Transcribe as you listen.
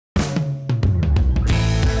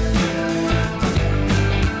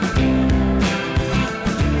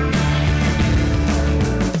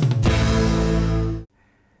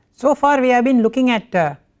So far we have been looking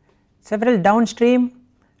at several downstream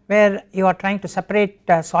where you are trying to separate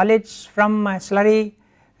solids from slurry,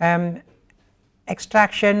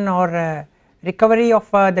 extraction or recovery of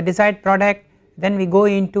the desired product, then we go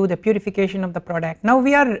into the purification of the product. Now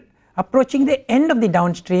we are approaching the end of the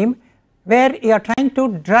downstream where you are trying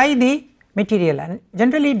to dry the material, and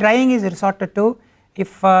generally drying is resorted to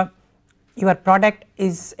if your product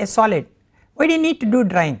is a solid. Why do you need to do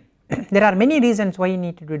drying? There are many reasons why you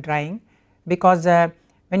need to do drying, because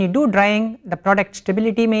when you do drying the product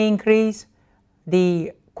stability may increase,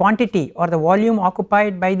 the quantity or the volume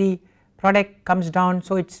occupied by the product comes down,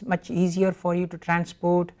 so it is much easier for you to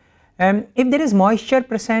transport. If there is moisture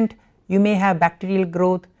present, you may have bacterial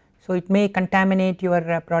growth, so it may contaminate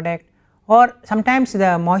your product, or sometimes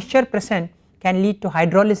the moisture present can lead to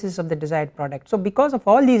hydrolysis of the desired product. So because of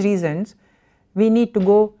all these reasons we need to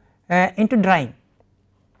go into drying.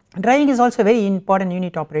 Drying is also a very important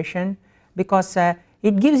unit operation because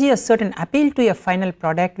it gives you a certain appeal to your final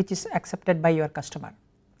product which is accepted by your customer.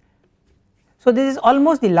 So this is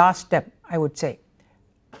almost the last step, I would say,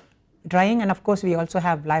 drying, and of course we also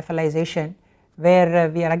have lyophilization where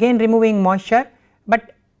we are again removing moisture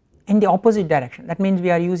but in the opposite direction, that means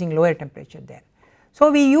we are using lower temperature there.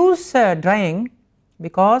 So we use drying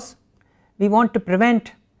because we want to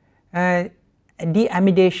prevent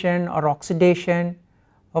deamidation or oxidation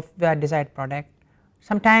of the desired product.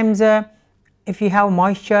 Sometimes if you have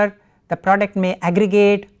moisture the product may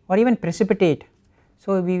aggregate or even precipitate,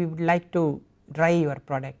 so we would like to dry your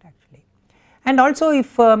product actually. And also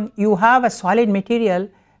if you have a solid material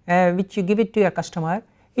which you give it to your customer,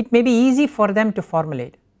 it may be easy for them to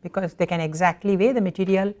formulate because they can exactly weigh the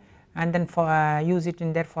material and then use it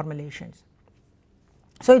in their formulations.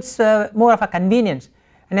 So it is more of a convenience,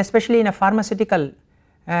 and especially in a pharmaceutical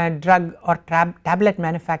drug or tablet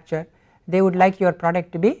manufacture they would like your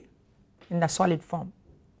product to be in the solid form,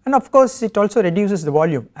 and of course it also reduces the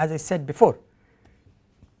volume as I said before.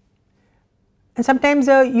 And sometimes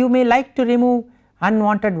you may like to remove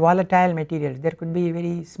unwanted volatile materials. There could be a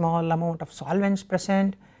very small amount of solvents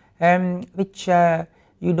present which you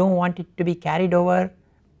do not want it to be carried over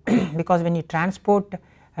because when you transport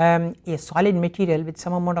a solid material with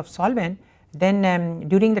some amount of solvent, then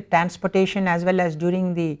during the transportation as well as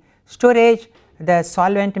during the storage the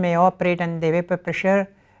solvent may evaporate and the vapor pressure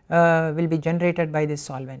will be generated by this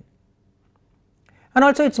solvent. And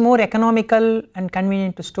also it is more economical and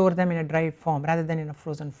convenient to store them in a dry form rather than in a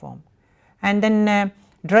frozen form. And then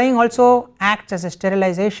drying also acts as a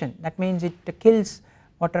sterilization, that means it kills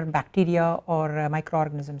whatever bacteria or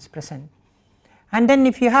microorganisms present. And then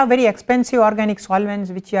if you have very expensive organic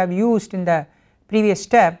solvents which you have used in the previous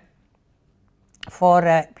step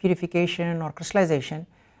for purification or crystallization,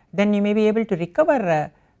 then you may be able to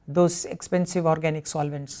recover those expensive organic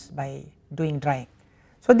solvents by doing drying.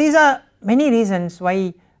 So these are many reasons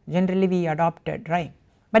why generally we adopt drying.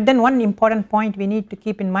 But then one important point we need to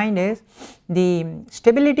keep in mind is the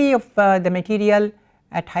stability of the material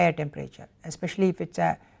at higher temperature, especially if it is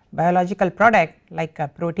a biological product like a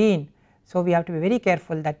protein. So we have to be very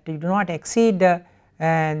careful that you do not exceed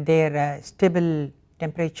their stable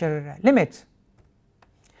temperature limits.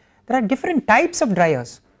 There are different types of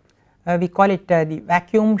dryers. We call it the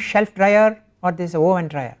vacuum shelf dryer or this oven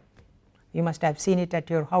dryer. You must have seen it at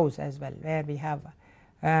your house as well, where we have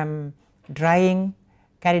drying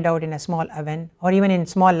carried out in a small oven, or even in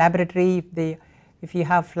small laboratory if you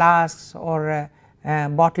have flasks or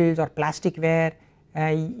bottles or plasticware,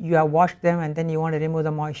 you have washed them and then you want to remove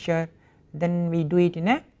the moisture, then we do it in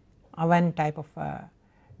a oven type of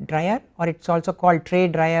dryer, or it is also called tray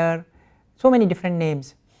dryer, so many different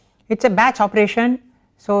names. It is a batch operation,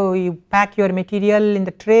 so you pack your material in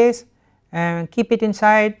the trays and keep it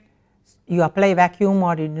inside, you apply vacuum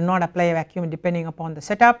or you do not apply vacuum depending upon the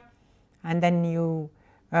setup, and then you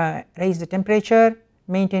raise the temperature,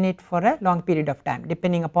 maintain it for a long period of time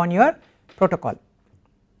depending upon your protocol.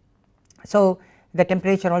 So the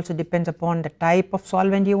temperature also depends upon the type of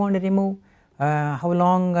solvent you want to remove, how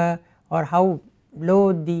long or how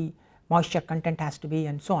low the moisture content has to be,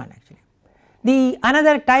 and so on actually. The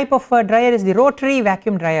another type of dryer is the rotary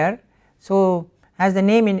vacuum dryer. So as the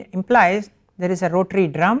name implies, there is a rotary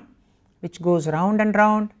drum which goes round and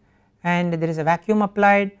round, and there is a vacuum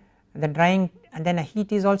applied, the drying, and then a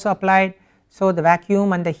heat is also applied. So the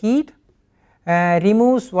vacuum and the heat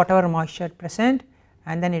removes whatever moisture present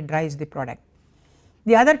and then it dries the product.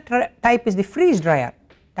 The other type is the freeze dryer,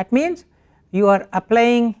 that means you are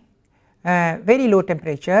applying very low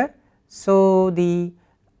temperature, so the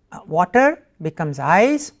water becomes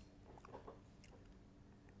ice,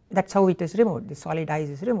 that is how it is removed, the solid ice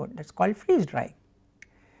is removed, that is called freeze drying.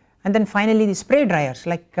 and then finally the spray dryers,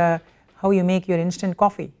 like how you make your instant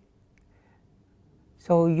coffee.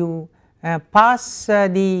 So you pass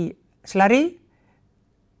the slurry,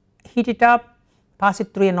 heat it up, pass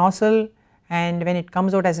it through a nozzle, and when it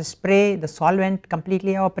comes out as a spray, the solvent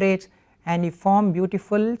completely evaporates and you form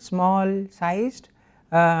beautiful small sized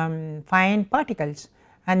fine particles,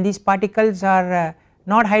 and these particles are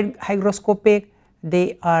not hygroscopic,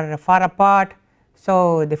 they are far apart.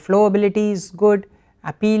 So the flowability is good,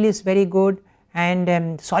 appeal is very good,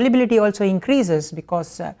 and solubility also increases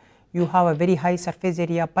because you have a very high surface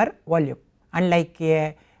area per volume, unlike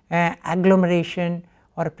a agglomeration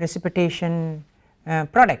or a precipitation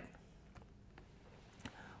product.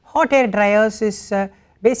 Hot air dryers is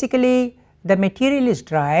basically the material is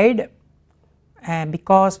dried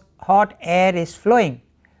because hot air is flowing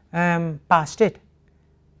past it.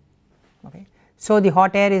 Okay. So the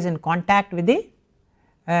hot air is in contact with the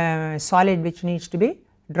solid which needs to be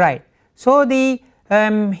dried. So the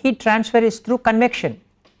heat transfer is through convection,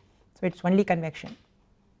 so it is only convection.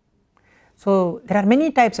 So there are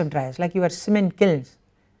many types of dryers, like your cement kilns,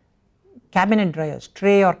 cabinet dryers,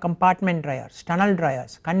 tray or compartment dryers, tunnel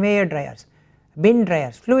dryers, conveyor dryers, bin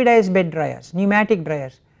dryers, fluidized bed dryers, pneumatic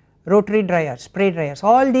dryers, rotary dryers, spray dryers.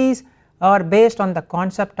 All these are based on the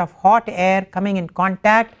concept of hot air coming in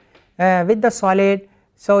contact with the solid,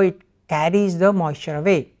 so it carries the moisture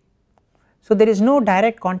away. So there is no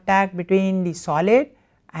direct contact between the solid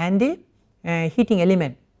and the heating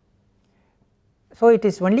element, so it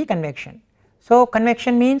is only convection. So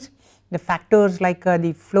convection means the factors like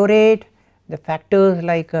the flow rate, the factors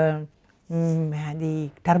like the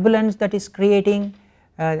turbulence that is creating,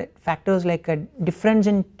 factors like a difference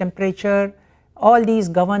in temperature, all these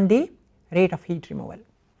govern the rate of heat removal.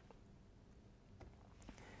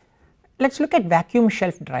 Let us look at vacuum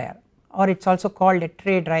shelf dryer, or it is also called a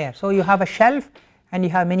tray dryer. So you have a shelf and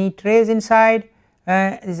you have many trays inside.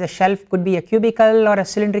 This shelf could be a cubicle or a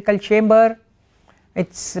cylindrical chamber.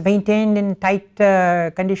 It is maintained in tight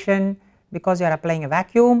condition because you are applying a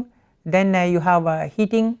vacuum. Then you have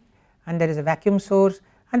heating and there is a vacuum source,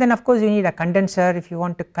 and then of course you need a condenser if you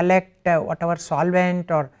want to collect whatever solvent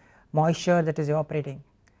or moisture that is evaporating.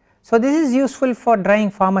 So this is useful for drying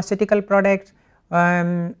pharmaceutical products,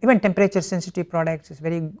 even temperature sensitive products is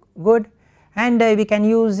very good, and we can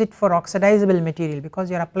use it for oxidizable material because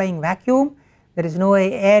you are applying vacuum, there is no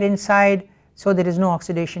air inside, so there is no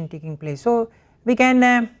oxidation taking place. So we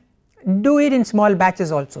can do it in small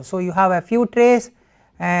batches also. So you have a few trays,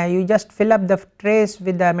 you just fill up the trays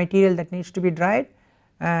with the material that needs to be dried,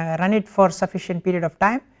 run it for sufficient period of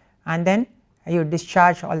time, and then you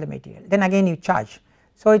discharge all the material, then again you charge.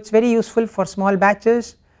 So it is very useful for small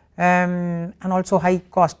batches and also high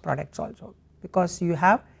cost products also, because you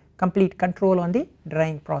have complete control on the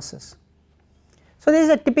drying process. So this is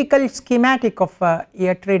a typical schematic of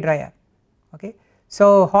air tray dryer. Okay.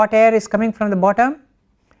 So hot air is coming from the bottom.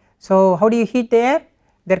 So how do you heat the air?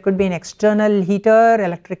 There could be an external heater,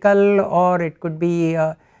 electrical, or it could be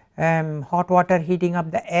hot water heating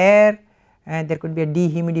up the air, and there could be a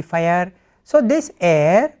dehumidifier. So this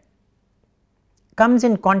air comes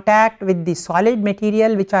in contact with the solid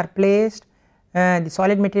material which are placed, the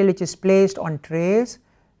solid material which is placed on trays.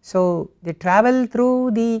 So they travel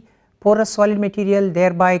through the porous solid material,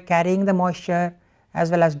 thereby carrying the moisture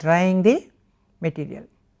as well as drying the material,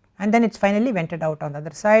 and then it is finally vented out on the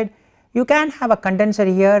other side. You can have a condenser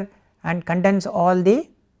here and condense all the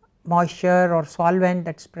moisture or solvent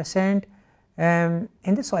that is present in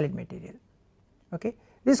the solid material. Okay.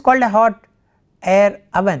 This is called a hot air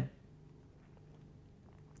oven.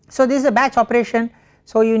 So this is a batch operation.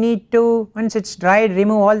 So you need to, once it is dried,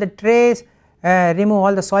 remove all the trays, remove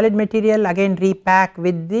all the solid material, again repack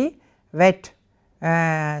with the wet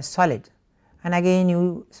solid, and again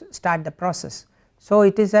you start the process. So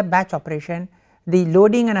it is a batch operation. The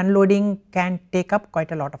loading and unloading can take up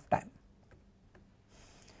quite a lot of time.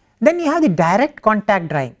 Then you have the direct contact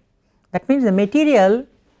drying. That means the material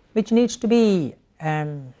which needs to be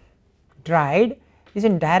dried is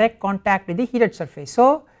in direct contact with the heated surface.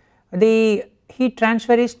 So the heat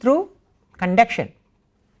transfer is through conduction.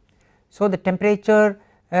 So the temperature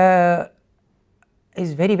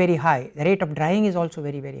is very high, the rate of drying is also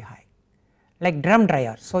very high, like drum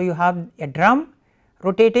dryer. So you have a drum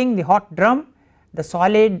rotating, the hot drum, the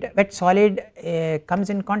solid, wet solid comes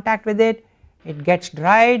in contact with it, it gets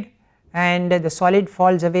dried, and the solid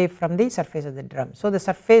falls away from the surface of the drum. So the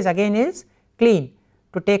surface again is clean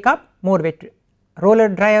to take up more wet. Roller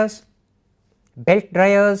dryers, belt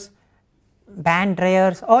dryers, band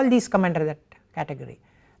dryers, all these come under that category.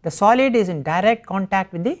 The solid is in direct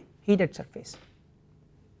contact with the heated surface.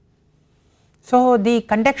 So, the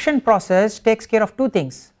conduction process takes care of two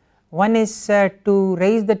things. One is to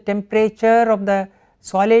raise the temperature of the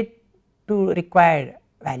solid to required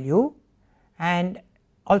value and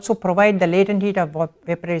also provide the latent heat of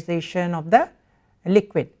vaporization of the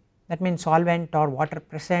liquid, that means solvent or water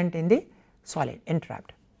present in the solid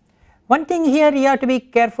entrapped. One thing here you have to be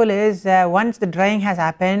careful is once the drying has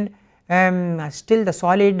happened, still the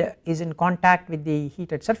solid is in contact with the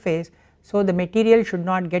heated surface. So, the material should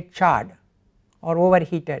not get charred or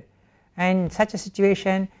overheated, and in such a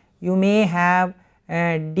situation you may have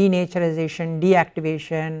denaturization,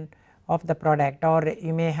 deactivation of the product, or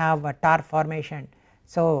you may have a tar formation.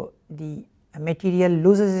 So, the material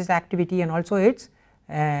loses its activity and also its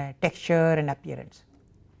texture and appearance.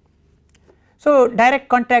 So, direct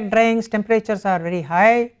contact dryings temperatures are very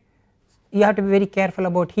high, you have to be very careful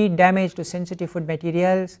about heat damage to sensitive food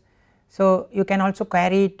materials. So, you can also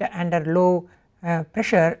carry it under low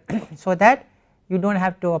pressure so that you do not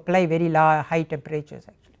have to apply very high temperatures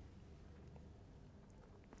actually.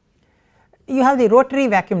 You have the rotary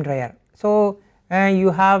vacuum dryer. So,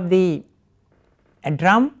 you have a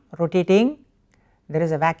drum rotating, there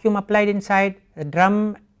is a vacuum applied inside, the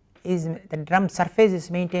drum surface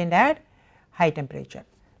is maintained at high temperature.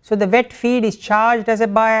 So, the wet feed is charged as a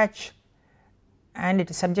batch and it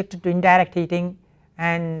is subjected to indirect heating,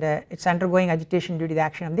 and it is undergoing agitation due to the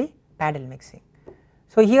action of the paddle mixing.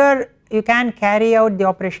 So, here you can carry out the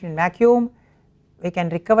operation in vacuum, we can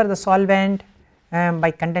recover the solvent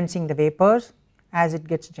by condensing the vapors as it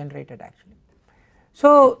gets generated actually.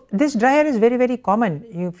 So, this dryer is very common.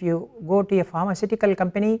 If you go to a pharmaceutical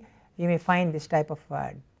company, you may find this type of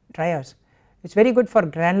dryers. It is very good for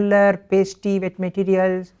granular, pasty, wet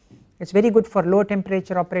materials, it is very good for low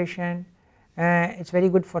temperature operation, it is very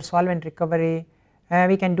good for solvent recovery,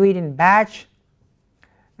 we can do it in batch,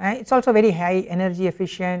 it is also very high energy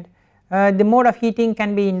efficient. The mode of heating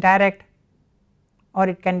can be indirect or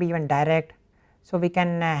it can be even direct. So, we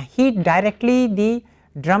can heat directly the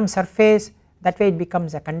drum surface, that way it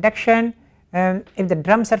becomes a conduction. If the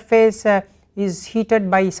drum surface is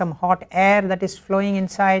heated by some hot air that is flowing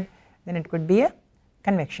inside, then it could be a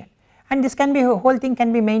convection, and this can be, whole thing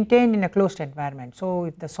can be maintained in a closed environment. So,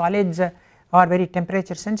 if the solids are very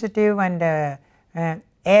temperature sensitive and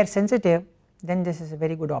air sensitive, then this is a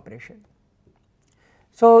very good operation.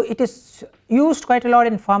 So, it is used quite a lot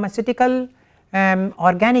in pharmaceutical,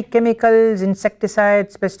 organic chemicals,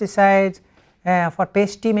 insecticides, pesticides, for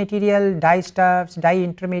pasty material, dye stuffs, dye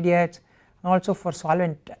intermediates, also for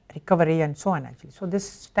solvent recovery and so on actually. So,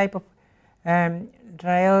 this type of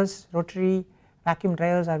dryers, rotary vacuum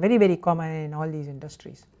dryers are very common in all these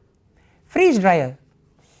industries. Freeze dryer.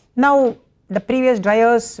 Now, the previous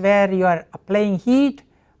dryers where you are applying heat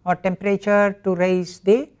or temperature to raise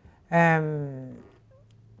the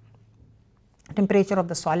temperature of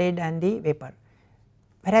the solid and the vapor,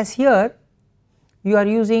 whereas here you are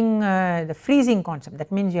using the freezing concept,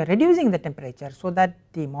 that means you are reducing the temperature so that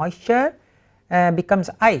the moisture becomes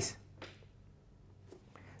ice.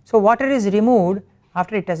 So, water is removed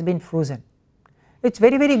after it has been frozen. It is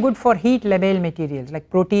very good for heat labile materials like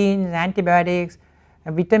proteins, antibiotics,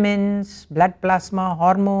 vitamins, blood plasma,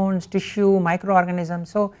 hormones, tissue, microorganisms.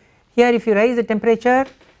 So, here if you raise the temperature,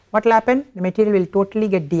 what will happen? The material will totally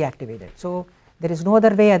get deactivated. So, there is no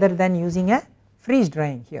other way other than using a freeze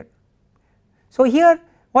drying here. So, here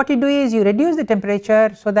what you do is you reduce the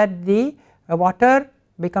temperature so that the water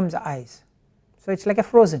becomes ice. So, it is like a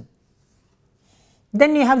frozen.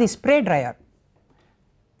 Then you have the spray dryer.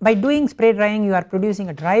 By doing spray drying, you are producing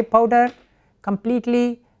a dry powder,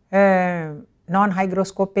 completely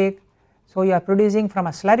non-hygroscopic. So, you are producing from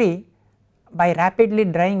a slurry by rapidly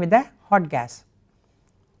drying with a hot gas.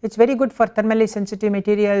 It is very good for thermally sensitive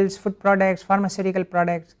materials, food products, pharmaceutical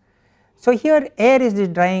products. So, here air is the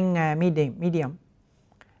drying medium.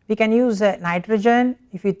 We can use nitrogen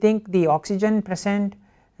if you think the oxygen present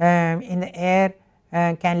in the air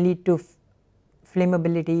can lead to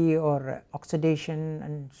flammability or oxidation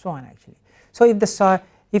and so on actually. So,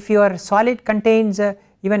 if your solid contains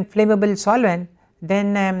even flammable solvent,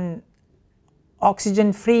 then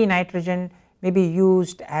oxygen free nitrogen may be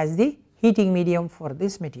used as the heating medium for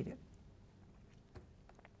this material.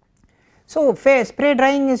 So, spray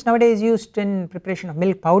drying is nowadays used in preparation of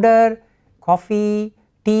milk powder, coffee,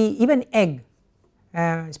 tea, even egg,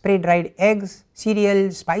 spray dried eggs,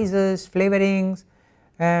 cereals, spices, flavorings,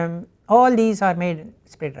 all these are made in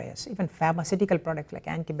spray dryers. Even pharmaceutical products like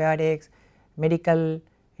antibiotics, medical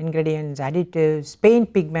ingredients, additives,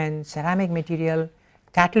 paint pigments, ceramic material,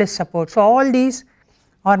 catalyst support. So, all these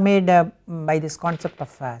are made by this concept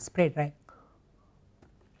of spray drying.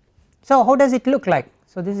 So, how does it look like?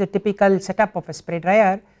 So, this is a typical setup of a spray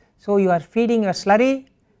dryer. So, you are feeding your slurry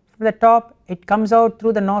from the top, it comes out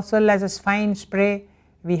through the nozzle as a fine spray,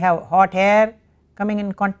 we have hot air coming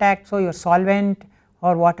in contact. So, your solvent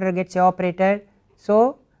or water gets evaporated.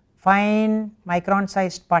 So, fine micron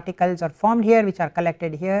sized particles are formed here which are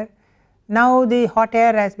collected here. Now, the hot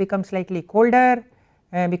air has become slightly colder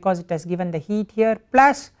because it has given the heat here,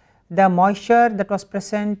 plus the moisture that was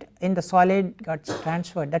present in the solid got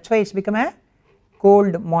transferred, that is why it has become a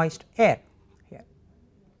cold moist air here.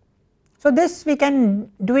 So, this we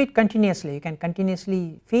can do it continuously, you can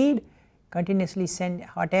continuously feed, continuously send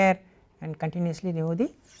hot air and continuously remove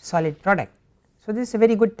the solid product. So, this is a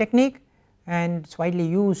very good technique and it is widely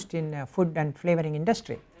used in food and flavoring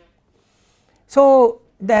industry. So,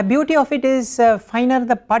 the beauty of it is finer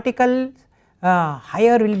the particles,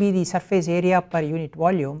 higher will be the surface area per unit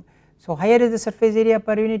volume. So, higher is the surface area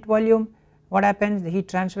per unit volume, what happens, the heat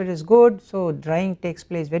transfer is good. So, drying takes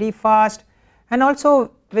place very fast, and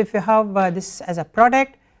also if you have this as a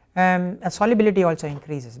product, solubility also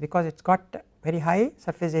increases because it has got very high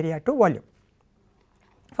surface area to volume.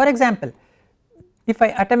 For example, if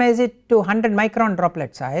I atomize it to 100 micron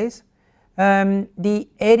droplet size, the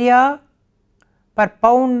area per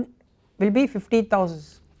pound will be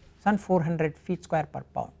 50,400 feet square per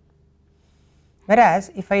pound,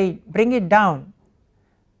 whereas if I bring it down,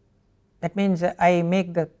 that means I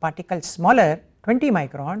make the particle smaller 20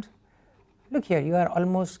 microns, look here, you are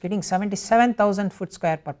almost getting 77,000 foot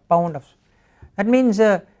square per pound of, that means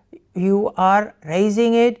you are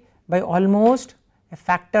raising it by almost a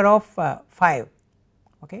factor of 5.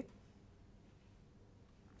 Okay.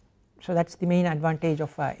 So, that is the main advantage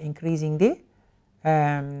of increasing the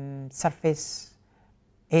surface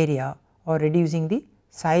area or reducing the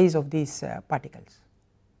size of these particles.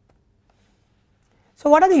 So,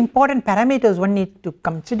 what are the important parameters one need to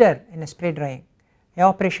consider in a spray drying?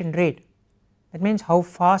 Evaporation rate, that means how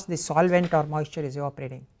fast the solvent or moisture is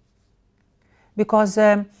evaporating, because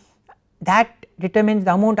that determines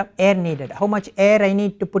the amount of air needed, how much air I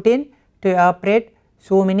need to put in to evaporate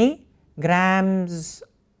so many grams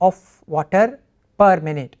of water per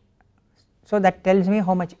minute. So, that tells me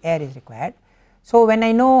how much air is required. So, when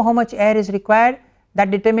I know how much air is required, that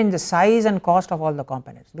determines the size and cost of all the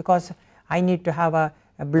components, because I need to have a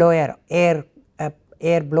blower, air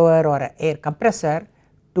blower or a air compressor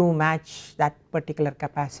to match that particular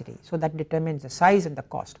capacity. So, that determines the size and the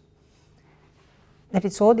cost. That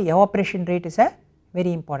is, so the evaporation rate is a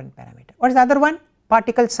very important parameter. What is the other one?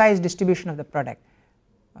 Particle size distribution of the product.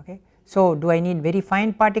 Okay. So, do I need very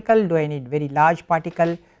fine particle, do I need very large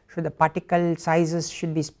particle, should the particle sizes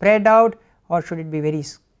should be spread out or should it be very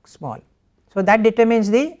small. So, that determines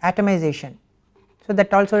the atomization. So,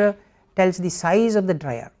 that also tells the size of the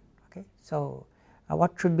dryer. Okay. So,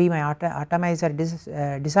 what should be my atomizer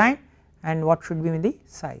design and what should be the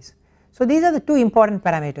size. So, these are the two important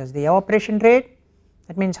parameters, the evaporation rate,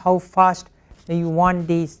 that means how fast you want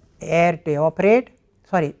the air to evaporate,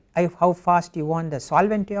 sorry, how fast you want the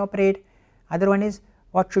solvent to evaporate, other one is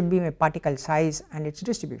what should be my particle size and its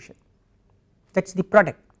distribution, that is the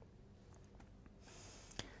product.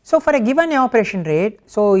 So, for a given evaporation rate,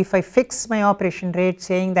 so if I fix my evaporation rate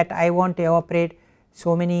saying that I want to evaporate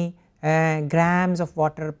so many grams of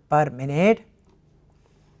water per minute.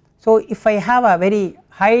 So, if I have a very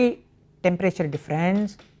high temperature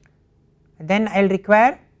difference, then I will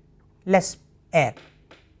require less air.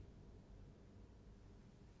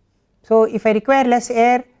 So, if I require less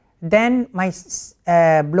air, then my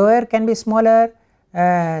blower can be smaller,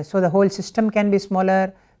 so the whole system can be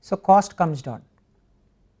smaller, so cost comes down.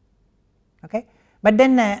 Okay. But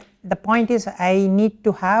then the point is I need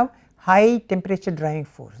to have high temperature driving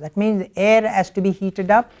force, that means the air has to be heated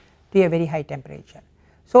up to a very high temperature.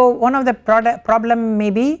 So, one of the problem may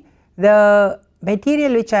be the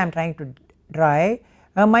material which I am trying to dry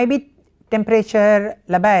might be temperature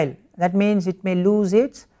labile, that means it may lose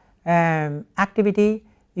its activity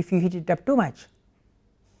if you heat it up too much.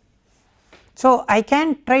 So, I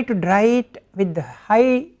can try to dry it with the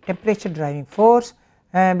high temperature driving force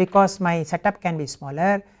because my setup can be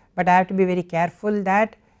smaller, but I have to be very careful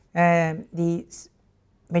that the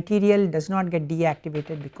material does not get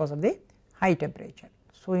deactivated because of the high temperature.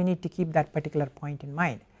 So, you need to keep that particular point in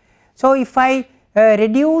mind. So, if I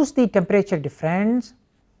reduce the temperature difference,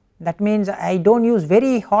 that means I do not use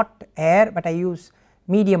very hot air, but I use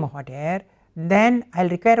medium hot air, then I will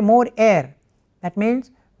require more air, that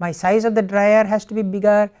means my size of the dryer has to be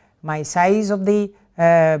bigger, my size of the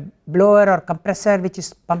blower or compressor which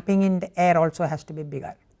is pumping in the air also has to be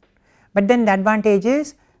bigger. But then the advantage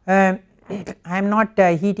is I am not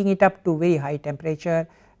heating it up to very high temperature,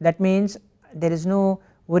 that means there is no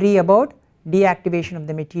worry about deactivation of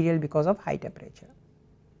the material because of high temperature.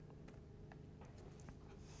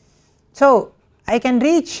 So, I can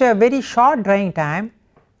reach a very short drying time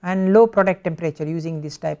and low product temperature using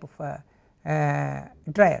this type of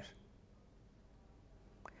dryer.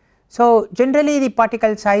 So, generally the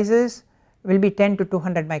particle sizes will be 10 to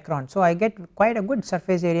 200 microns. So, I get quite a good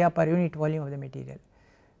surface area per unit volume of the material.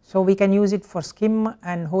 So, we can use it for skim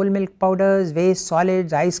and whole milk powders, waste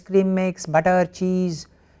solids, ice cream mix, butter, cheese,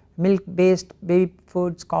 milk based baby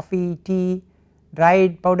foods, coffee, tea,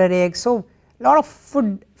 dried powdered eggs. So, lot of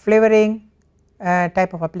food flavoring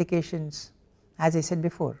type of applications as I said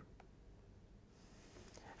before.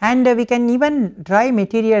 And we can even dry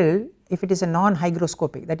material if it is a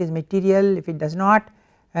non-hygroscopic, that is material if it does not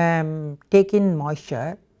take in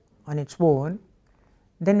moisture on its own,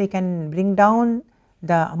 then we can bring down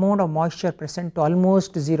the amount of moisture present to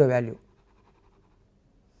almost 0 value.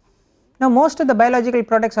 Now, most of the biological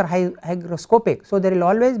products are hygroscopic, so there will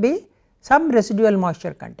always be some residual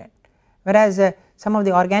moisture content, whereas some of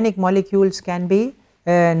the organic molecules can be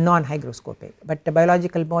non-hygroscopic, but the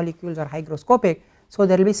biological molecules are hygroscopic. So,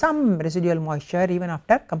 there will be some residual moisture even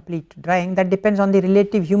after complete drying, that depends on the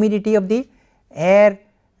relative humidity of the air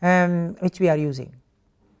which we are using.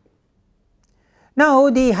 Now,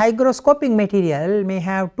 the hygroscopic material may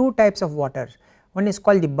have two types of waters, one is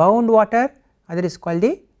called the bound water, other is called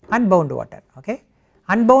the unbound water. Okay.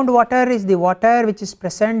 Unbound water is the water which is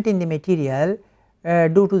present in the material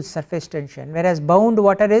due to surface tension, whereas bound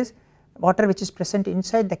water is water which is present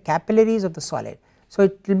inside the capillaries of the solid. So,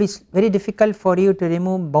 it will be very difficult for you to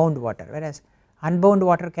remove bound water, whereas unbound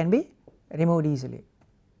water can be removed easily.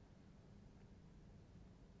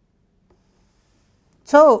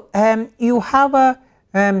 So, you have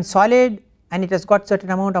a solid and it has got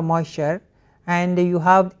certain amount of moisture and you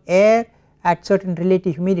have air at certain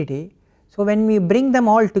relative humidity. So, when we bring them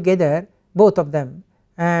all together, both of them,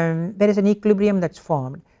 there is an equilibrium that is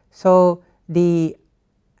formed. So, the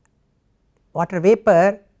water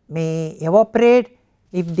vapor may evaporate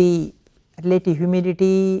if the relative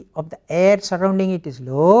humidity of the air surrounding it is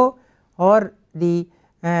low, or the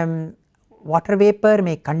water vapor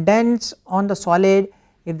may condense on the solid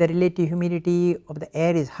if the relative humidity of the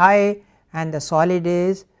air is high and the solid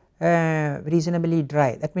is reasonably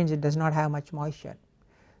dry, that means it does not have much moisture.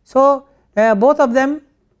 So, both of them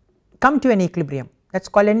come to an equilibrium, that is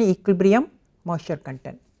called an equilibrium moisture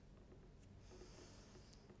content.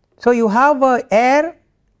 So, you have air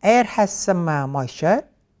has some moisture,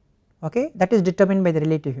 okay, that is determined by the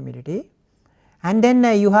relative humidity, and then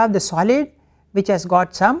you have the solid which has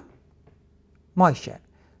got some moisture.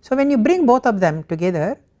 So, when you bring both of them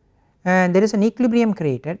together, there is an equilibrium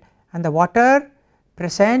created and the water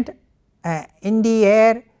present in the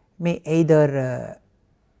air may either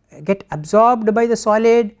get absorbed by the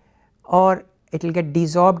solid or it will get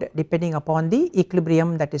desorbed depending upon the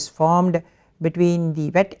equilibrium that is formed between the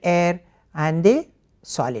wet air and the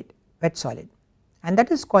solid, wet solid, and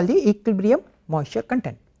that is called the equilibrium moisture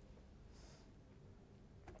content.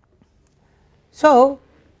 So,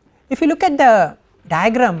 if you look at the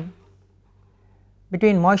diagram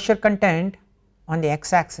between moisture content on the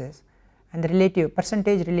x axis and the relative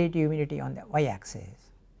percentage relative humidity on the y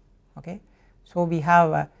axis. Okay. So, we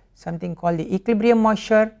have something called the equilibrium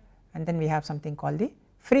moisture and then we have something called the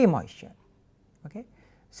free moisture. Okay.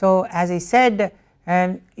 So, as I said,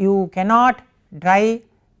 you cannot dry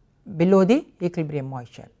below the equilibrium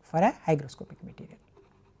moisture for a hygroscopic material.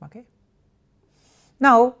 Okay.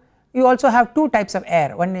 Now, you also have two types of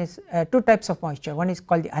air, one is two types of moisture, one is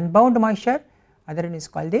called the unbound moisture, other one is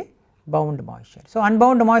called the bound moisture. So,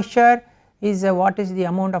 unbound moisture is what is the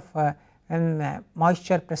amount of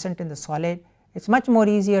moisture present in the solid. It is much more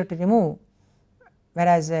easier to remove,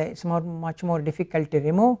 whereas it is much more difficult to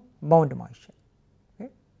remove bound moisture. Okay.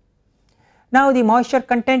 Now, the moisture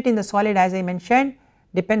content in the solid, as I mentioned,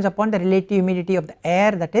 depends upon the relative humidity of the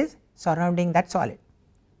air that is surrounding that solid.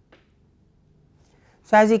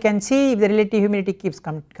 So, as you can see, if the relative humidity keeps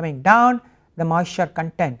coming down, the moisture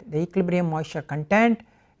content, the equilibrium moisture content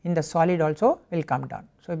in the solid also will come down.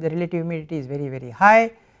 So, if the relative humidity is very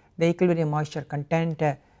high, the equilibrium moisture content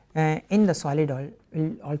in the solid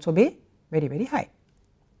will also be very high.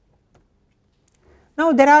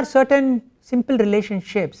 Now, there are certain simple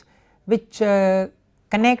relationships which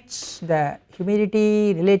connects the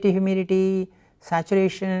humidity, relative humidity,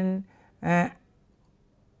 saturation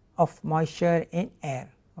of moisture in air.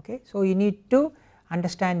 Okay. So, you need to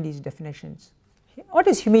understand these definitions. What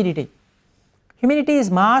is humidity? Humidity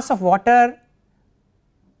is mass of water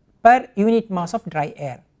per unit mass of dry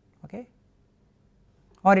air, okay,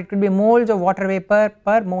 or it could be moles of water vapor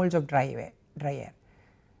per moles of dry dry air.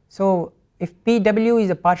 So, if Pw is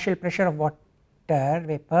the partial pressure of water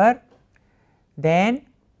vapor, then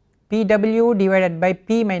Pw divided by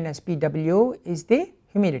P minus Pw is the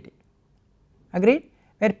humidity, agreed,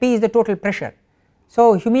 where P is the total pressure.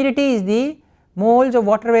 So, humidity is the moles of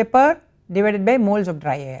water vapor divided by moles of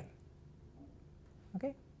dry air.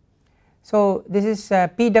 Okay. So, this is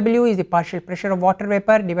Pw is the partial pressure of water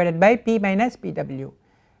vapor divided by P minus Pw,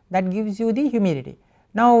 that gives you the humidity.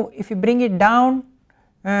 Now, if you bring it down,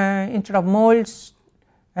 instead of moles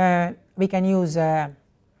we can use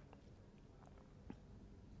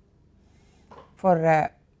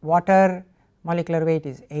for water molecular weight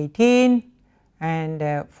is 18,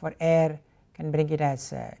 and for air can bring it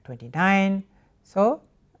as 29. So,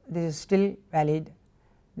 this is still valid,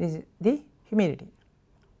 this is the humidity.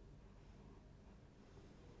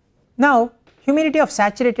 Now, humidity of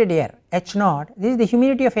saturated air H naught, this is the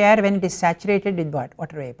humidity of air when it is saturated with what?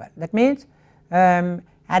 Water vapor. That means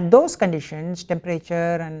at those conditions,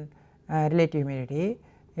 temperature and relative humidity,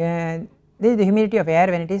 this is the humidity of air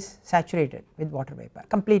when it is saturated with water vapor,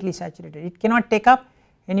 completely saturated, it cannot take up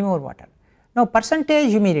any more water. Now, percentage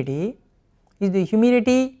humidity is the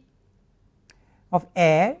humidity of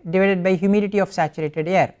air divided by humidity of saturated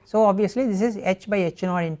air. So, obviously this is H by H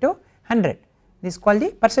naught into 100, this is called the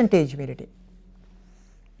percentage humidity.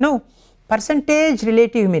 Now, percentage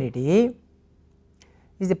relative humidity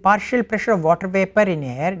is the partial pressure of water vapor in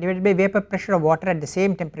air divided by vapor pressure of water at the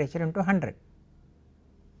same temperature into 100.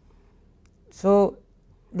 So,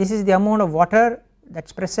 this is the amount of water that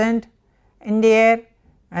is present in the air,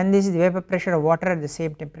 and this is the vapor pressure of water at the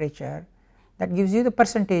same temperature, that gives you the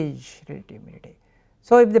percentage relative humidity.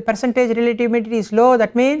 So, if the percentage relative humidity is low,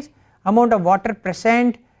 that means amount of water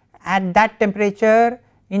present at that temperature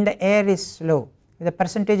in the air is low. If the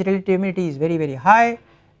percentage relative humidity is very high,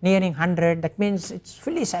 nearing 100, that means it is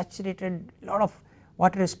fully saturated, lot of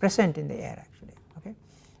water is present in the air actually, okay,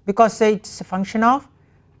 because it is a function of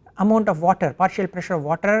amount of water, partial pressure of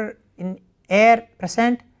water in air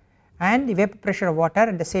present and the vapor pressure of water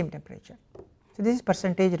at the same temperature. So, this is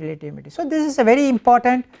percentage relative humidity. So, this is a very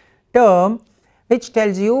important term which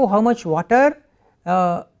tells you how much water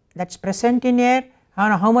that is present in air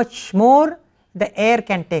and how much more the air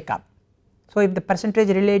can take up. So, if the percentage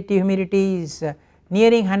relative humidity is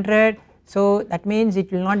nearing 100, so that means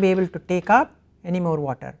it will not be able to take up any more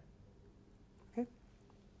water. Okay.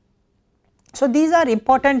 So, these are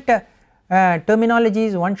important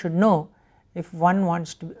terminologies one should know if one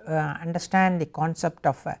wants to understand the concept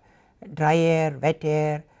of dry air, wet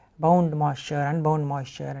air, bound moisture, unbound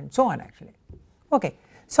moisture and so on actually. Okay.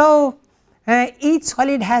 So, each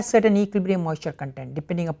solid has certain equilibrium moisture content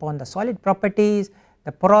depending upon the solid properties,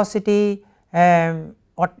 the porosity,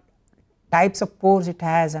 what types of pores it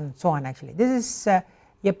has and so on actually. This is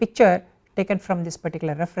a picture taken from this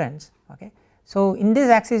particular reference. Okay. So, in this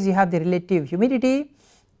axis you have the relative humidity,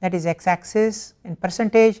 that is x axis in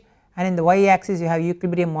percentage, and in the y axis you have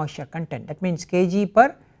equilibrium moisture content, that means kg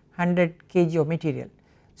per 100 kg of material.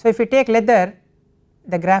 So, if you take leather,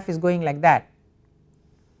 the graph is going like that.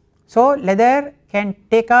 So, leather can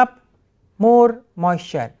take up more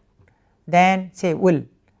moisture than say wool,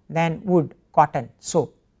 than wood, cotton,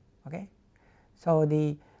 soap. Okay. So,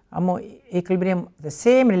 the equilibrium, the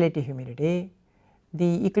same relative humidity,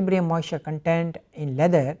 the equilibrium moisture content in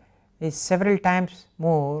leather is several times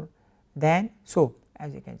more than soap,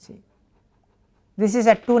 as you can see. This is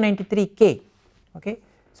at 293 K. Okay.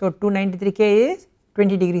 So, 293 K is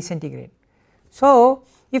 20 degrees centigrade. So,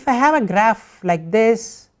 if I have a graph like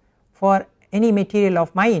this for any material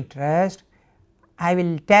of my interest, I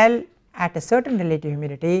will tell at a certain relative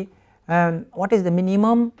humidity what is the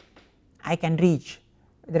minimum I can reach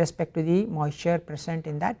with respect to the moisture present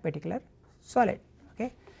in that particular solid.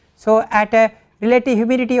 Okay. So, at a relative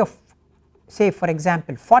humidity of say for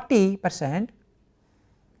example 40%,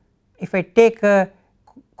 if I take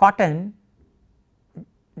cotton,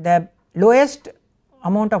 the lowest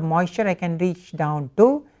amount of moisture I can reach down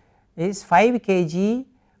to is 5 kg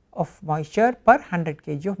of moisture per 100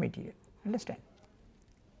 kg of material, understand.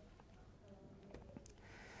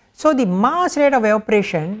 So, the mass rate of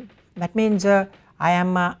evaporation, that means I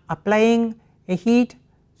am applying a heat,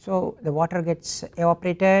 so the water gets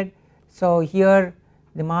evaporated. So, here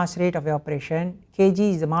the mass rate of evaporation, kg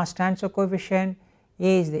is the mass transfer coefficient,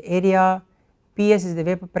 A is the area, Ps is the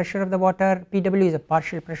vapor pressure of the water, Pw is the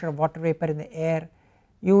partial pressure of water vapor in the air,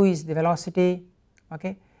 U is the velocity,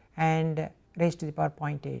 okay, and raised to the power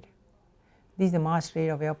 0.8. This is the mass rate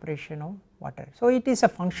of evaporation of water. So, it is a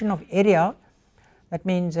function of area, that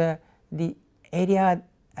means the area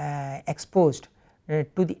exposed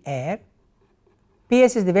to the air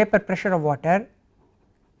Ps is the vapor pressure of water,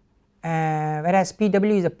 whereas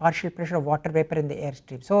Pw is the partial pressure of water vapor in the air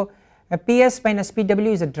stream. So, Ps minus Pw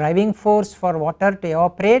is the driving force for water to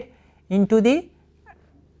evaporate into the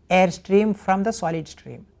air stream from the solid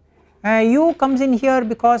stream. U comes in here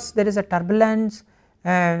because there is a turbulence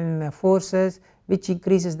forces which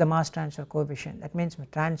increases the mass transfer coefficient, that means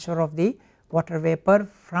transfer of the water vapor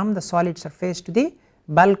from the solid surface to the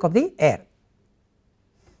bulk of the air.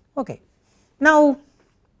 Okay. Now,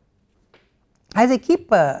 as I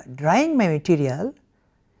keep drying my material,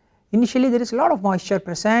 initially there is a lot of moisture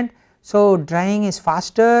present, so drying is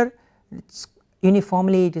faster,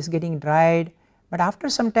 uniformly it is getting dried, but after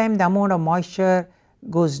some time the amount of moisture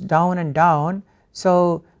goes down and down.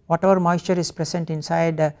 So, whatever moisture is present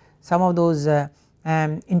inside some of those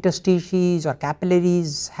interstices or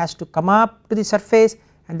capillaries has to come up to the surface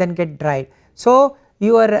and then get dried. So,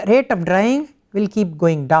 your rate of drying will keep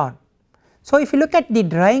going down. So, if you look at the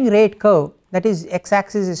drying rate curve, that is x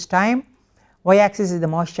axis is time, y axis is the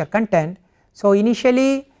moisture content. So,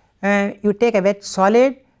 initially you take a wet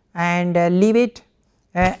solid and leave it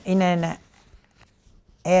in an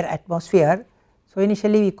air atmosphere. So,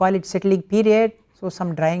 initially we call it settling period, so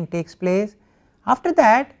some drying takes place. After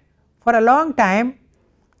that, for a long time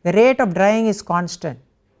the rate of drying is constant,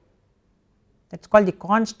 that is called the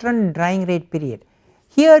constant drying rate period.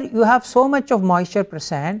 Here you have so much of moisture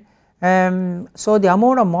present, so the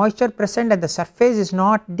amount of moisture present at the surface is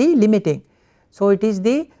not the limiting. So, it is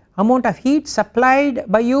the amount of heat supplied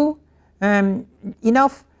by you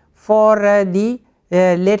enough for the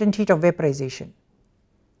latent heat of vaporization.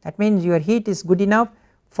 That means your heat is good enough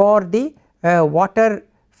for the water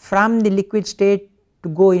from the liquid state to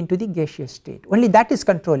go into the gaseous state, only that is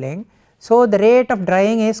controlling. So, the rate of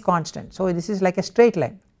drying is constant. So, this is like a straight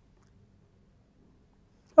line.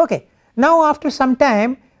 Okay. Now, after some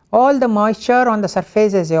time all the moisture on the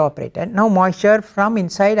surface is evaporated. Now, moisture from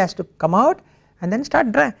inside has to come out and then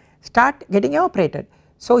start getting evaporated.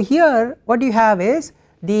 So, here what you have is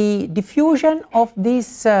the diffusion of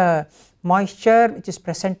this moisture which is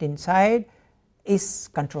present inside is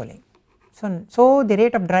controlling. So, the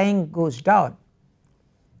rate of drying goes down.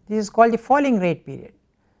 This is called the falling rate period.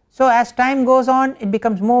 So, as time goes on it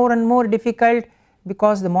becomes more and more difficult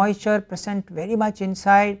because the moisture present very much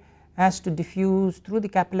inside has to diffuse through the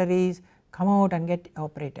capillaries, come out and get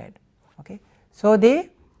evaporated. Okay. So, the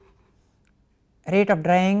rate of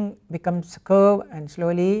drying becomes a curve and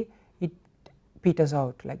slowly it peters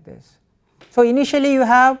out like this. So, initially you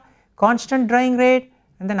have constant drying rate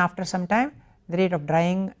and then after some time the rate of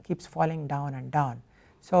drying keeps falling down and down.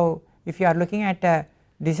 So, if you are looking at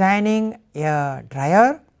designing a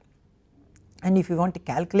dryer and if you want to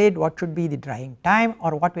calculate what should be the drying time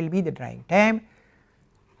or what will be the drying time,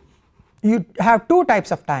 you have two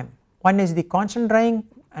types of time, one is the constant drying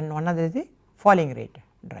and one other is the falling rate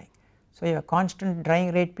drying. So, you have constant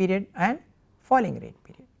drying rate period and falling rate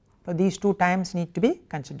period. So, these two times need to be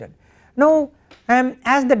considered. Now,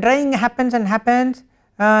 as the drying happens and happens,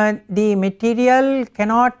 the material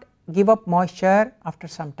cannot give up moisture after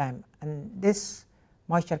some time, and this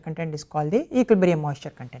moisture content is called the equilibrium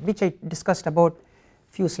moisture content, which I discussed about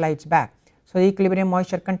few slides back. So, the equilibrium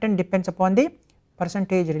moisture content depends upon the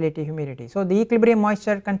percentage relative humidity. So, the equilibrium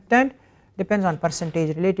moisture content depends on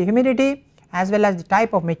percentage relative humidity as well as the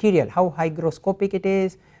type of material, how hygroscopic it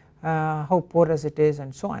is, how porous it is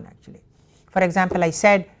and so on actually. For example, I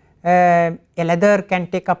said a leather can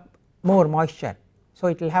take up more moisture, so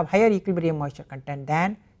it will have higher equilibrium moisture content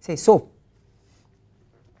than say soap.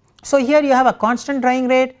 So, here you have a constant drying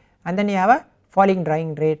rate and then you have a falling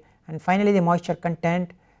drying rate and finally the moisture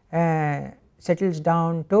content settles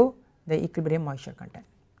down to the equilibrium moisture content.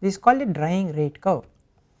 This is called the drying rate curve.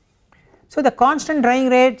 So, the constant drying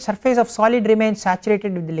rate, surface of solid remains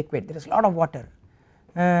saturated with the liquid, there is a lot of water.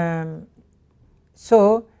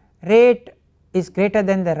 So, rate is greater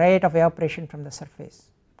than the rate of evaporation from the surface.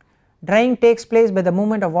 Drying takes place by the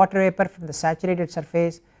movement of water vapor from the saturated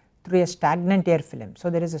surface through a stagnant air film. So,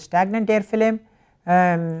 there is a stagnant air film,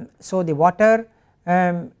 so the water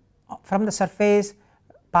from the surface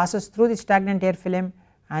passes through the stagnant air film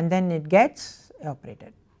and then it gets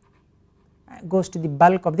evaporated, goes to the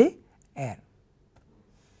bulk of the air.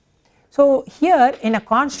 So, here in a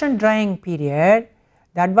constant drying period,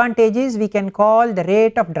 the advantage is we can call the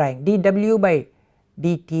rate of drying dW by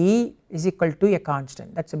dt is equal to a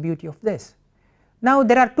constant, that is the beauty of this. Now,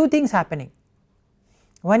 there are two things happening.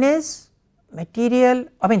 One is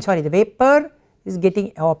the vapor is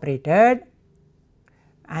getting evaporated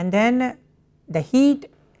and then the heat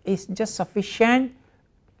is just sufficient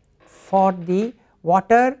for the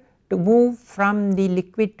water to move from the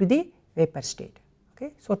liquid to the vapor state.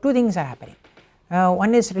 Okay. So, two things are happening,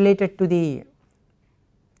 one is related to the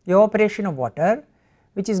evaporation of water,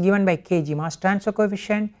 which is given by Kg, mass transfer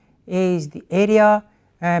coefficient, A is the area,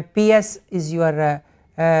 Ps is your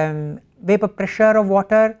vapor pressure of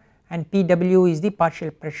water, and Pw is the partial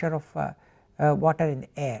pressure of water in the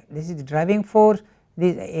air. This is the driving force,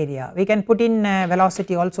 this is the area. We can put in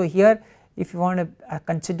velocity also here if you want to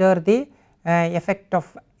consider the effect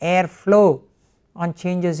of air flow on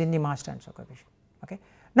changes in the mass transfer coefficient. Okay.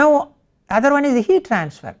 Now, other one is the heat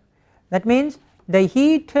transfer, that means the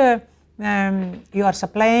heat you are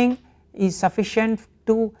supplying is sufficient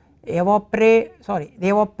to evaporate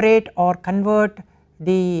or convert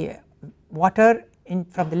the water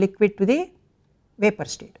from the liquid to the vapor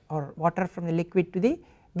state, or water from the liquid to the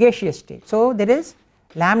gaseous state. So, there is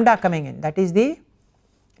lambda coming in, that is the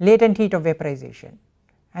latent heat of vaporization,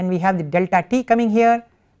 and we have the delta T coming here,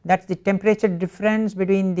 that is the temperature difference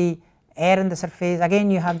between the air and the surface,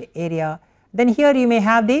 again you have the area. Then here you may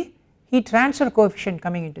have the heat transfer coefficient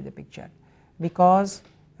coming into the picture, because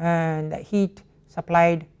the heat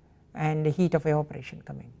supplied and the heat of evaporation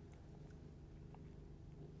coming.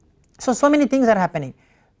 So many things are happening.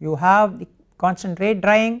 You have the constant rate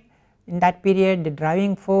drying, in that period the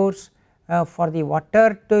driving force for the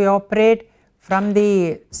water to evaporate from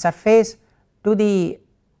the surface to the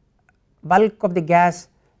bulk of the gas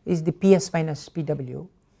is the Ps minus Pw,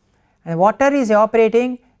 and water is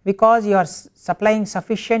evaporating because you are supplying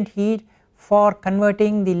sufficient heat for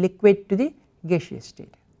converting the liquid to the gaseous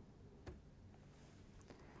state.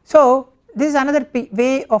 So, this is another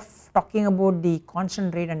way of talking about the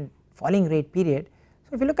constant rate and falling rate period.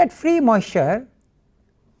 So, if you look at free moisture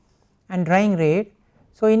and drying rate,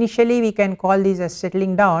 so initially we can call these as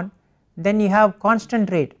settling down, then you have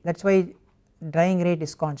constant rate, that is why drying rate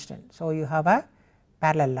is constant. So, you have a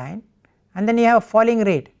parallel line, and then you have a falling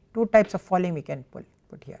rate, two types of falling we can put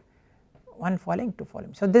here, one falling, two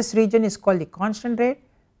falling. So, this region is called the constant rate,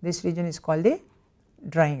 this region is called the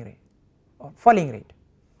drying rate or falling rate.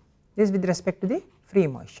 This is with respect to the free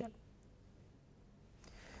moisture.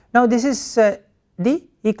 Now, this is the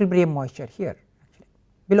equilibrium moisture here actually,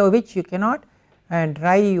 below which you cannot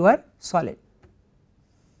dry your solid.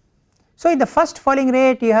 So, in the first falling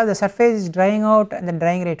rate you have the surface is drying out and the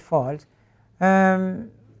drying rate falls.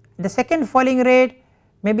 The second falling rate,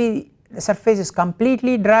 maybe the surface is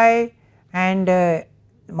completely dry and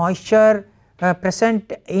moisture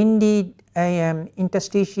present in the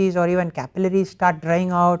interstices or even capillaries start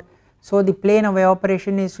drying out. So, the plane of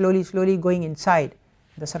evaporation is slowly going inside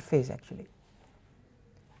the surface actually.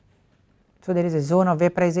 So, there is a zone of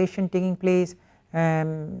vaporization taking place,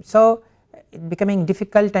 so it becoming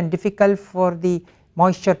difficult for the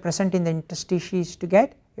moisture present in the interstices to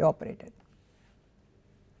get evaporated.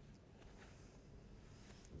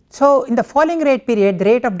 So, in the falling rate period, the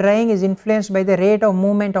rate of drying is influenced by the rate of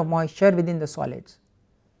movement of moisture within the solids,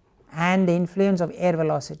 and the influence of air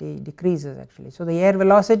velocity decreases actually. So, the air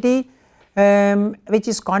velocity which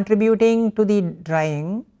is contributing to the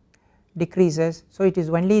drying decreases, so it is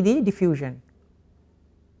only the diffusion.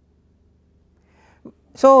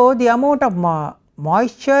 So, the amount of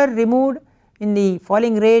moisture removed in the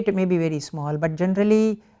falling rate may be very small, but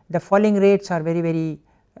generally the falling rates are very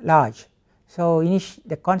large. So,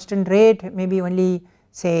 the constant rate may be only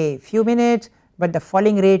say few minutes, but the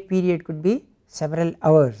falling rate period could be several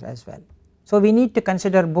hours as well. So, we need to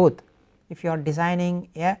consider both if you are designing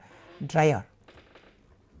a dryer.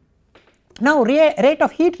 Now, rate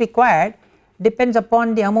of heat required depends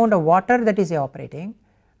upon the amount of water that is evaporating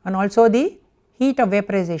and also the heat of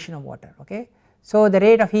vaporization of water. Okay. So, the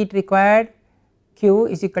rate of heat required Q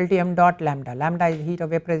is equal to m dot lambda, lambda is the heat of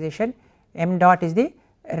vaporization, m dot is the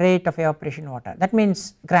rate of evaporation of water, that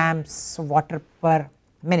means grams of water per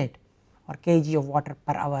minute or kg of water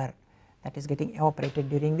per hour that is getting evaporated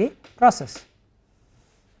during the process.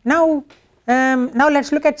 Now, let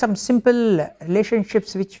us look at some simple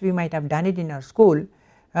relationships which we might have done it in our school.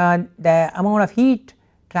 The amount of heat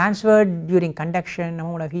transferred during conduction,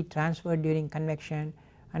 amount of heat transferred during convection,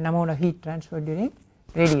 and amount of heat transferred during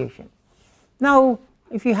radiation. Now,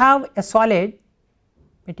 if you have a solid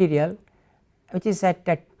material which is at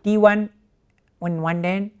T1 on one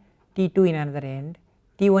end, T2 in another end,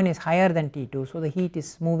 T1 is higher than T2. So, the heat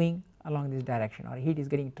is moving along this direction or heat is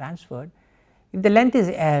getting transferred. If the length is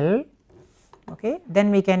L, okay,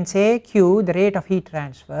 then we can say Q the rate of heat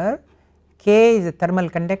transfer, K is the thermal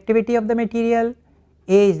conductivity of the material,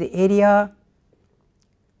 A is the area,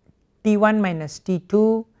 T1 minus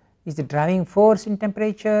T2 is the driving force in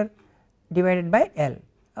temperature divided by L.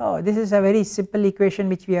 Oh, this is a very simple equation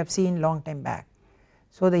which we have seen long time back.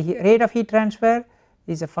 So, the rate of heat transfer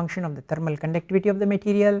is a function of the thermal conductivity of the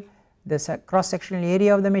material, the cross sectional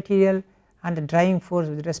area of the material, and the driving force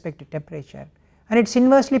with respect to temperature, and it is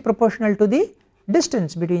inversely proportional to the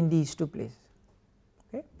distance between these two places.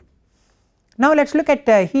 Okay. Now let us look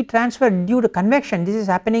at heat transfer due to convection. This is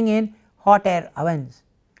happening in hot air ovens,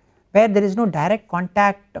 where there is no direct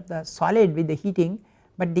contact of the solid with the heating,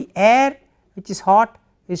 but the air which is hot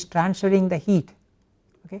is transferring the heat.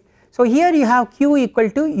 Okay. So here you have Q equal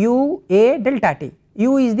to U A delta T.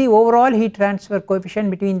 U is the overall heat transfer coefficient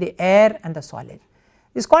between the air and the solid.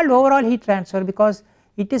 It is called overall heat transfer because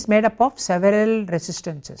it is made up of several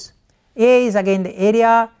resistances. A is again the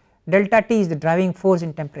area, delta T is the driving force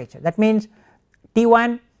in temperature. That means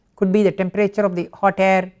T1 could be the temperature of the hot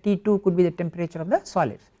air, T2 could be the temperature of the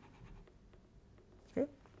solids. Okay.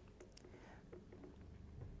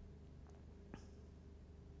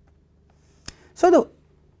 So the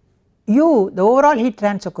U, the overall heat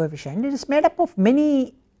transfer coefficient, it is made up of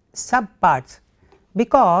many sub parts,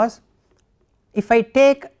 because if I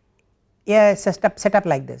take a setup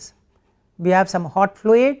like this, we have some hot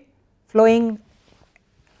fluid flowing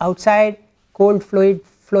outside, cold fluid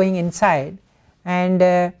flowing inside,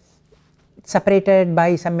 and separated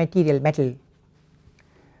by some metal.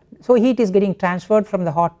 So heat is getting transferred from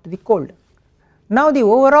the hot to the cold. Now the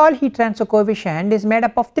overall heat transfer coefficient is made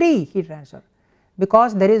up of 3 heat transfer,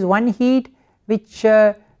 because there is one heat which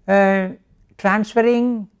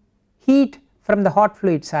transferring heat from the hot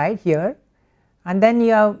fluid side here, and then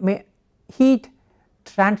you have heat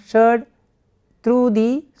transferred through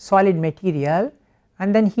the solid material,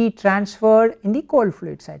 and then heat transferred in the cold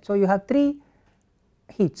fluid side. So you have 3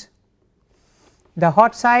 heats, the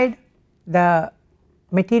hot side, the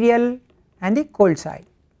material, and the cold side.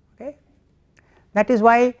 Okay. That is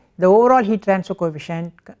why the overall heat transfer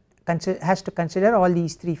coefficient has to consider all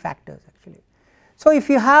these 3 factors actually. So if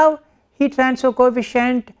you have heat transfer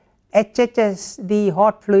coefficient HH as the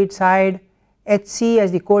hot fluid side, HC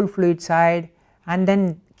as the cold fluid side, and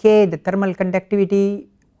then K the thermal conductivity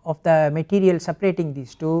of the material separating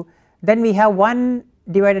these two, then we have 1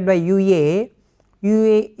 divided by UA.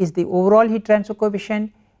 UA is the overall heat transfer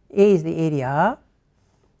coefficient, A is the area,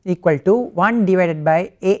 equal to 1 divided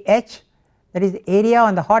by AH, that is the area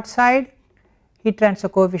on the hot side, heat transfer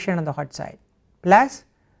coefficient on the hot side, plus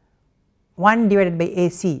 1 divided by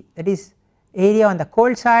AC, that is area on the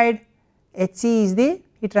cold side, HC is the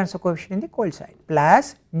heat transfer coefficient in the cold side,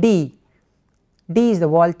 plus D. D is the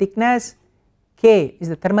wall thickness, K is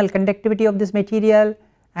the thermal conductivity of this material,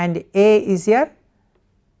 and A is your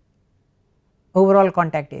overall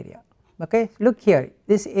contact area. Okay. Look here,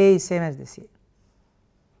 this A is same as this A.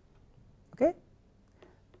 Okay.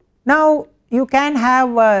 Now you can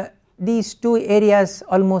have these two areas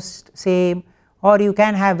almost same, or you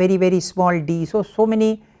can have very small d. So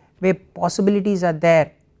many possibilities are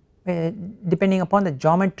there depending upon the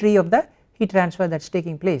geometry of the heat transfer that is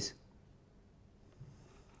taking place.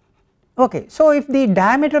 Okay. So if the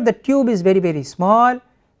diameter of the tube is very small,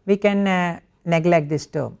 we can neglect this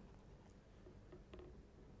term.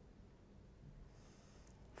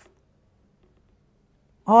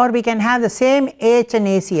 Or we can have the same AH and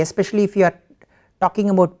AC, especially if you are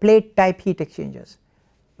talking about plate type heat exchangers,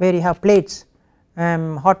 where you have plates,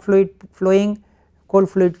 hot fluid flowing, cold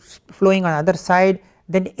fluid flowing on the other side,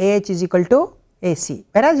 then AH is equal to AC.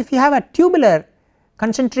 Whereas if you have a tubular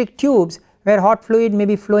concentric tubes where hot fluid may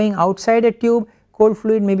be flowing outside a tube, cold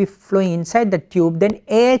fluid may be flowing inside the tube, then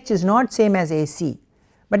AH is not same as AC.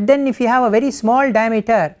 But then if you have a very small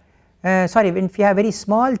diameter, if you have very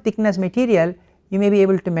small thickness material, you may be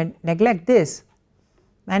able to neglect this,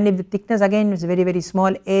 and if the thickness again is very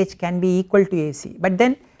small, AH can be equal to AC. But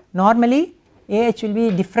then normally AH will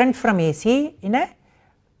be different from AC in a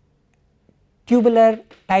tubular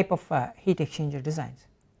type of heat exchanger designs,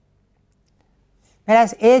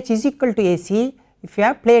 whereas AH is equal to AC if you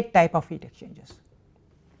have plate type of heat exchangers.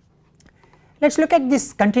 Let us look at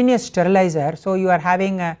this continuous sterilizer. So you are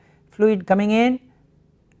having a fluid coming in,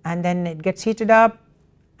 and then it gets heated up,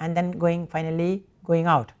 and then finally going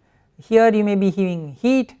out. Here you may be having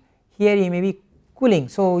heat, here you may be cooling.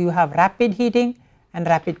 So you have rapid heating and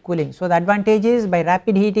rapid cooling. So the advantage is, by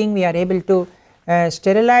rapid heating we are able to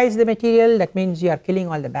sterilize the material, that means you are killing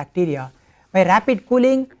all the bacteria. By rapid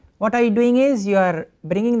cooling, what are you doing is you are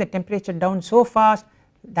bringing the temperature down so fast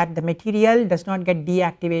that the material does not get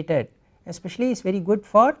deactivated, especially it is very good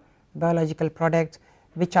for biological products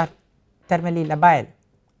which are thermally labile.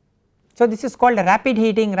 So this is called a rapid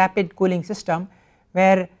heating rapid cooling system,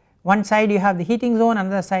 where one side you have the heating zone,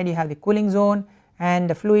 another side you have the cooling zone, and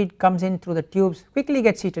the fluid comes in through the tubes, quickly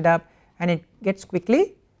gets heated up, and it gets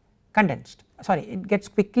quickly condensed, it gets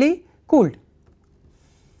quickly cooled.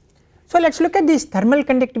 So let us look at these thermal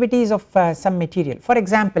conductivities of some material. For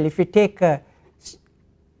example, if you take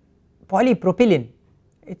polypropylene,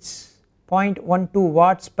 it is 0.12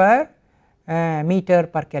 watts per meter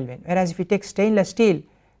per Kelvin, whereas if you take stainless steel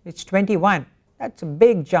it is 21, that is a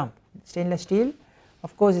big jump. Stainless steel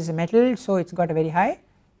of course is a metal, so it has got a very high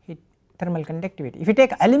heat thermal conductivity. If you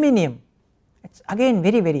take aluminum, it is again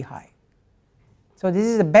very high. So this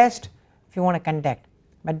is the best if you want to conduct,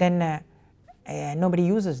 but then nobody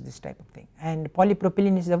uses this type of thing, and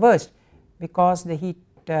polypropylene is the worst because the heat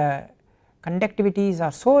conductivities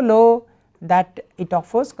are so low that it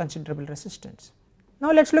offers considerable resistance.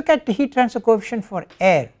 Now let us look at the heat transfer coefficient for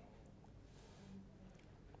air.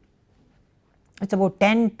 It is about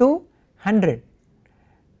 10 to 100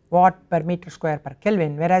 watt per meter square per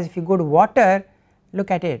Kelvin, whereas if you go to water, look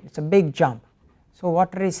at it, it is a big jump. So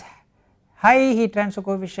water is high heat transfer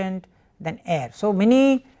coefficient than air. So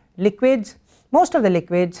many liquids, most of the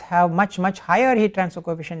liquids have much higher heat transfer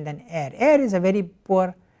coefficient than air. Air is a very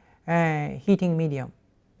poor heating medium,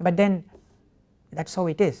 but then that is how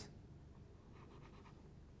it is.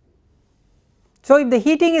 So if the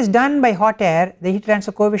heating is done by hot air, the heat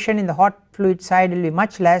transfer coefficient in the hot fluid side will be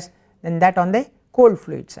much less than that on the cold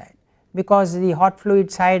fluid side, because the hot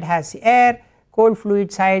fluid side has air, cold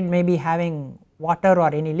fluid side may be having water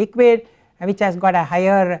or any liquid which has got a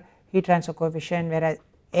higher heat transfer coefficient, whereas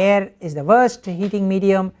air is the worst heating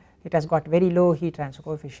medium, it has got very low heat transfer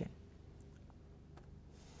coefficient.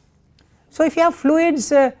 So if you have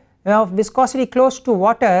fluids of viscosity close to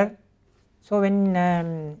water, so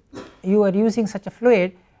when you are using such a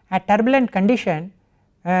fluid at turbulent condition,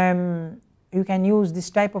 you can use this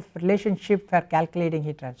type of relationship for calculating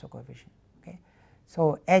heat transfer coefficient. Okay.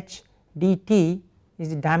 So H dt is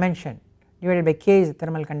the dimension divided by K is the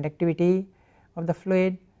thermal conductivity of the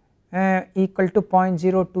fluid equal to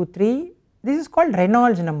 0.023. This is called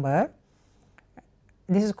Reynolds number,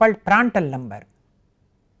 this is called Prandtl number.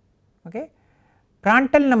 Okay.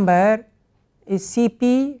 Prandtl number is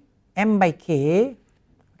Cp m by K.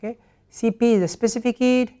 Okay. Cp is the specific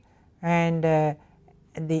heat and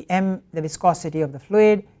the m the viscosity of the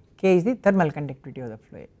fluid, K is the thermal conductivity of the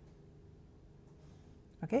fluid.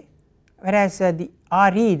 Okay. Whereas the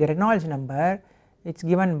Re, the Reynolds number, it is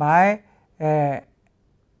given by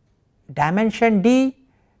dimension d,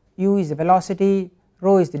 u is the velocity,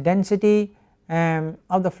 rho is the density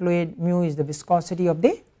of the fluid, mu is the viscosity of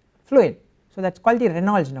the fluid. So that is called the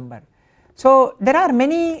Reynolds number. So there are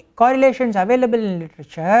many correlations available in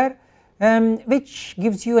literature which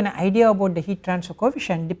gives you an idea about the heat transfer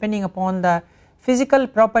coefficient depending upon the physical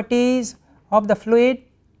properties of the fluid.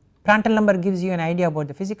 Prandtl number gives you an idea about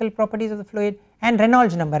the physical properties of the fluid, and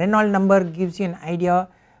Reynolds number gives you an idea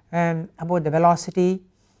about the velocity.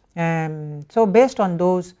 So based on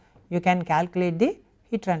those you can calculate the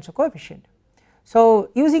heat transfer coefficient. So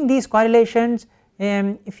using these correlations,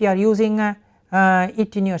 if you are using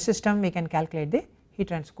it in your system, we can calculate the heat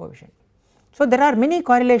transfer coefficient. So there are many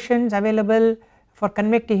correlations available for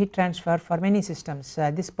convective heat transfer for many systems.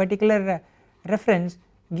 This particular reference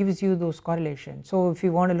gives you those correlations. So if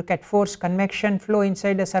you want to look at forced convection flow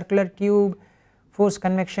inside a circular tube, forced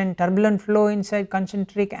convection turbulent flow inside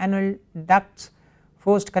concentric annual ducts,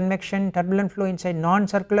 forced convection turbulent flow inside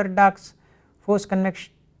non-circular ducts, forced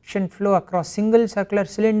convection flow across single circular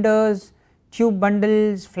cylinders, tube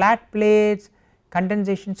bundles, flat plates,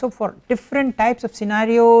 condensation. So for different types of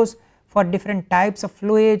scenarios, for different types of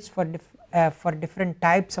fluids, for different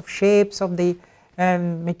types of shapes of the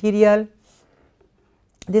material,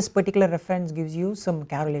 this particular reference gives you some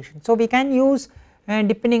correlation. So we can use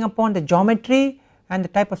depending upon the geometry and the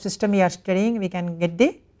type of system we are studying, we can get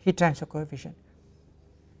the heat transfer coefficient.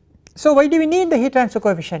 So why do we need the heat transfer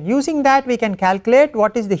coefficient? Using that we can calculate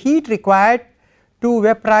what is the heat required to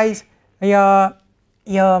vaporize a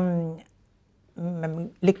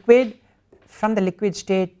liquid from the liquid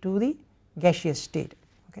state to the gaseous state.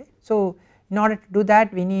 Okay. So in order to do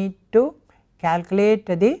that we need to calculate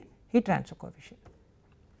the heat transfer coefficient.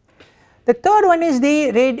 The third one is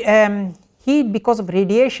the heat because of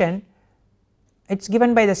radiation. It is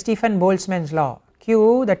given by the Stefan-Boltzmann's law.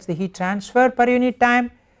 Q, that is the heat transfer per unit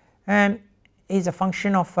time, is a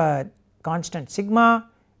function of constant sigma.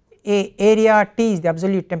 Area T is the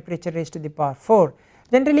absolute temperature raised to the power 4.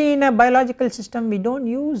 Generally in a biological system we do not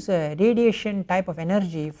use radiation type of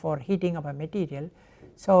energy for heating of a material.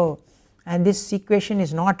 So and this equation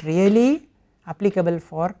is not really applicable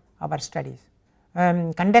for our studies.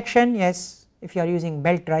 Conduction, yes, if you are using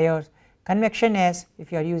belt dryers, convection, yes,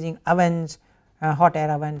 if you are using ovens, hot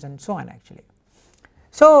air ovens and so on actually.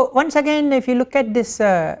 So once again if you look at this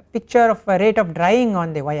picture of a rate of drying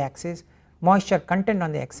on the y axis, moisture content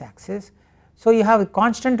on the x axis. So you have a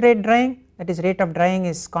constant rate drying, that is rate of drying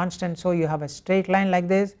is constant, so you have a straight line like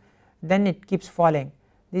this, then it keeps falling.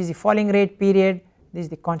 This is the falling rate period, this is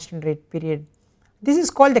the constant rate period. This is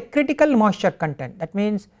called the critical moisture content, that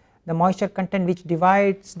means the moisture content which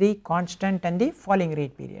divides the constant and the falling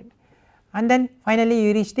rate period, and then finally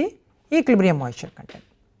you reach the equilibrium moisture content.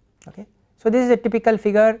 Okay. So this is a typical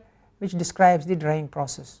figure which describes the drying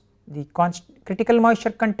process, the critical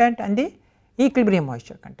moisture content and the equilibrium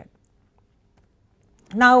moisture content.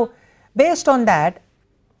 Now based on that,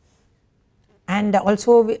 and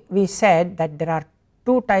also we said that there are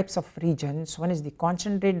two types of regions, one is the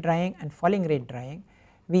constant rate drying and falling rate drying.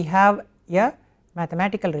 We have a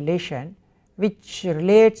mathematical relation which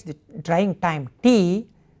relates the drying time T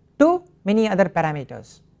to many other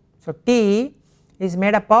parameters. So T is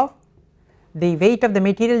made up of the weight of the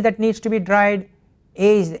material that needs to be dried,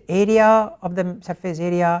 A is the area of the surface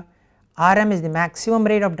area, Rm is the maximum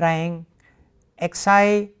rate of drying,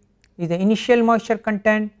 Xi is the initial moisture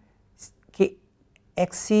content,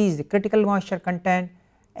 Xc is the critical moisture content,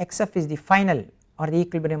 Xf is the final or the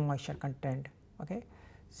equilibrium moisture content. Okay.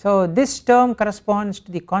 So this term corresponds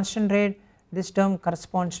to the constant rate, this term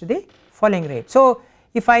corresponds to the falling rate. So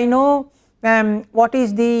if I know what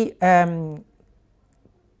is the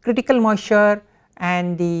critical moisture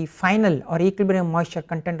and the final or equilibrium moisture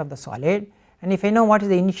content of the solid, and if I know what is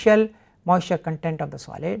the initial moisture content of the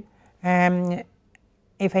solid,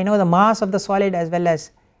 if I know the mass of the solid as well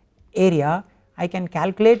as area, I can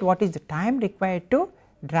calculate what is the time required to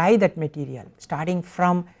dry that material, starting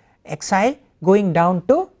from Xi going down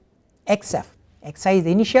to Xf. Xi is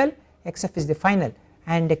the initial, Xf is the final,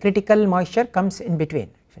 and the critical moisture comes in between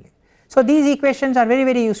actually. So these equations are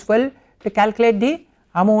very useful to calculate the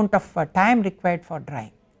amount of time required for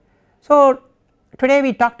drying. So today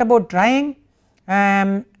we talked about drying,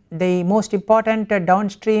 the most important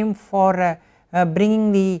downstream for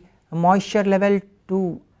bringing the moisture level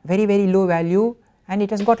to very low value, and it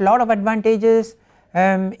has got a lot of advantages.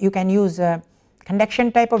 You can use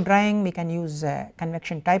conduction type of drying, we can use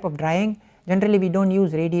convection type of drying. Generally we do not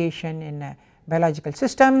use radiation in biological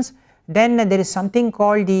systems. Then there is something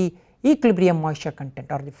called the equilibrium moisture content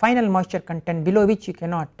or the final moisture content, below which you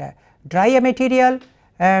cannot dry a material.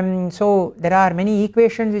 So there are many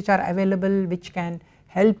equations which are available which can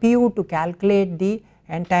help you to calculate the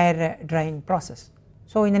entire drying process.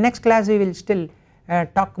 So in the next class we will still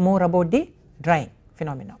talk more about the drying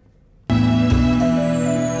phenomena.